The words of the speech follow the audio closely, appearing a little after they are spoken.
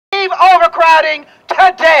leave overcrowding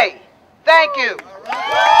today. Thank you.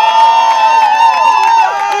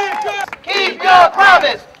 Keep your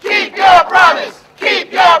promise. Keep your promise.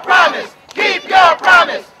 Keep your promise. Keep your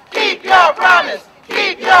promise. Keep your promise.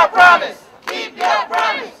 Keep your promise. Keep your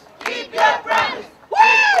promise. Keep your promise.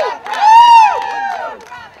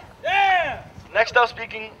 Yeah. Next up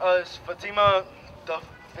speaking is Fatima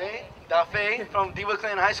Dafe from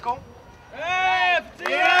Rivera High School.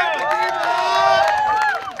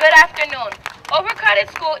 Good afternoon. Overcrowded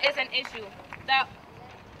school is an issue.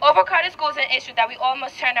 Overcrowded school is an issue that we all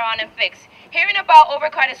must turn around and fix. Hearing about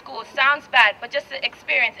overcrowded schools sounds bad, but just the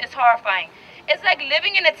experience is horrifying. It's like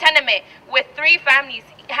living in a tenement with 3 families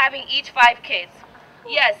having each 5 kids.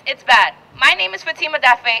 Yes, it's bad. My name is Fatima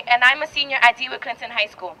Dafe, and I'm a senior at DeWitt Clinton High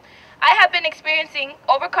School. I have been experiencing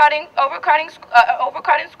overcrowding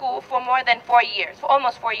school for more than 4 years, for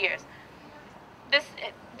almost 4 years.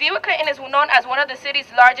 DeWitt Clinton is known as one of the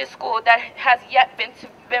city's largest schools that has yet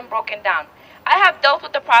been broken down. I have dealt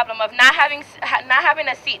with the problem of not having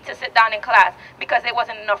a seat to sit down in class because there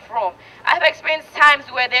wasn't enough room. I have experienced times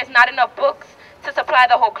where there's not enough books to supply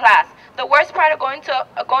the whole class. The worst part of going to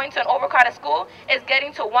an overcrowded school is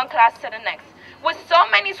getting to one class to the next. With so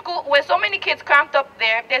many kids cramped up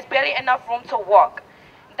there, there's barely enough room to walk.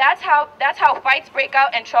 That's how fights break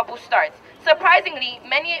out and trouble starts. Surprisingly,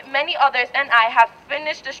 many others and I have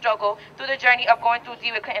finished the struggle through the journey of going through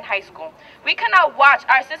DeWitt Clinton High School. We cannot watch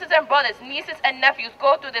our sisters and brothers, nieces and nephews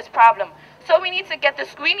go through this problem. So we need to get the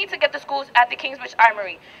schools at the Kingsbridge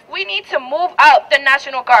Armory. We need to move out the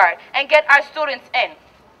National Guard and get our students in.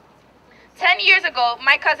 10 years ago,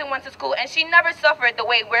 my cousin went to school and she never suffered the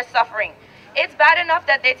way we're suffering. It's bad enough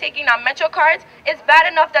that they're taking our Metro cards. It's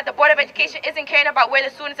bad enough that the Board of Education isn't caring about where the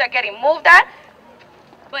students are getting moved at.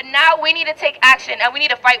 But now we need to take action and we need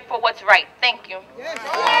to fight for what's right. Thank you. Yes.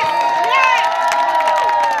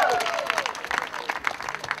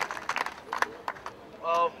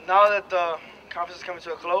 Well, now that the conference is coming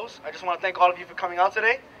to a close, I just want to thank all of you for coming out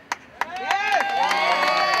today.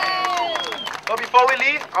 But before we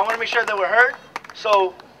leave, I want to make sure that we're heard.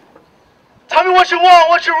 So, tell me what you want,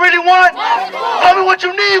 what you really want. Tell me what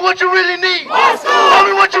you need, what you really need. Tell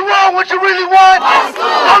me what you want, what you really want.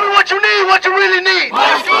 Tell me what you need, what you really need.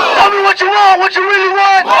 Tell me what you want, what you really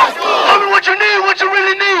want. Tell me what you need, what you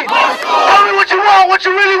really need. Tell me what you want, what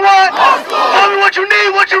you really want. Tell me what you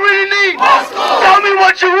need, what you really need. Tell me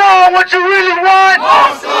what you want, what you really want.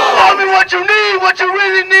 Tell me what you need, what you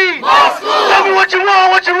really need. Tell me what you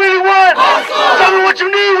want, what you really want. Tell me what you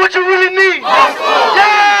need, what you really need.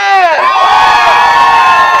 Yeah!